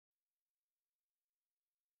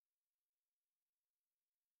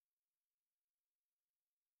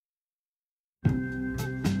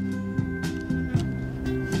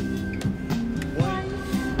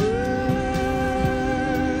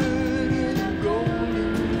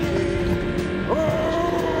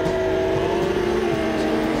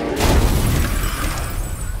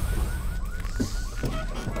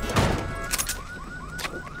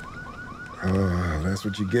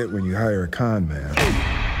what you get when you hire a con man.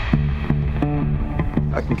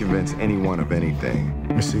 I can convince anyone of anything.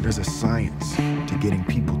 You see, there's a science to getting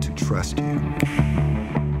people to trust you.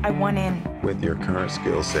 I want in. With your current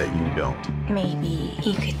skill set, you don't. Maybe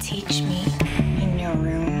he could teach me in your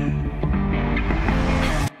room.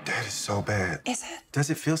 That is so bad. Is it? Does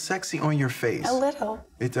it feel sexy on your face? A little.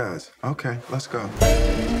 It does. Okay, let's go.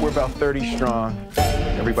 We're about 30 strong.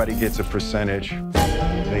 Everybody gets a percentage.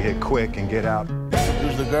 They hit quick and get out.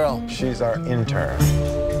 Who's the girl? She's our intern.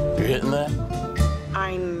 You hitting that?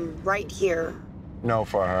 I'm right here. No,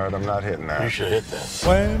 Farhad, I'm not hitting that. You should hit that.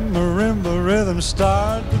 When marimba rhythms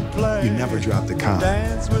start to play, You never drop the con.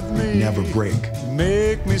 dance with me, Never break.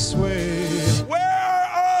 make me sway. Where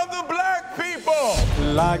are the black people?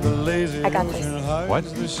 Like the lazy I got this. ocean hugs What?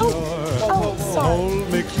 the shore. Oh, sorry.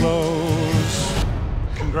 Hold me close.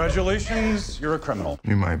 Congratulations, you're a criminal.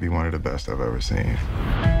 You might be one of the best I've ever seen.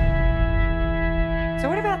 So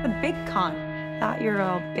what about the big con? Thought you were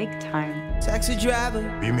all big time. Taxi driver,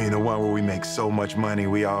 You mean the one where we make so much money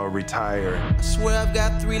we all retire? I swear I've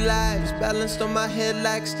got 3 lives balanced on my head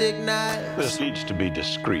like stick knives. This needs to be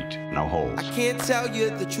discreet, no holes. I can't tell you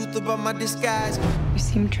the truth about my disguise. You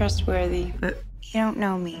seem trustworthy, but you don't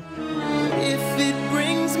know me. If it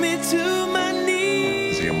brings me to my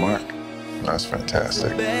knees, Is he a mark? That's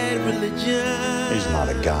fantastic. bad religion. He's not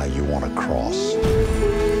a guy you want to cross.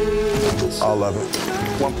 All of it.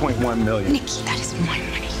 1.1 million. Nikki, that is my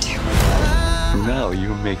money too. Now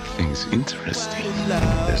you make things interesting.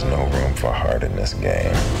 There's no room for heart in this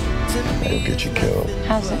game. It'll get you killed.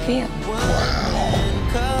 How's it feel?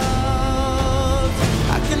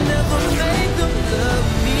 I can never make them love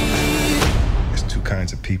me. There's 2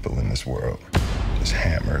 kinds of people in this world. There's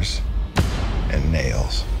hammers and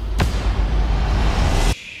nails.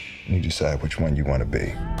 You decide which one you want to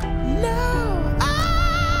be. No,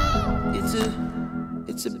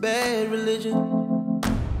 it's a bad religion.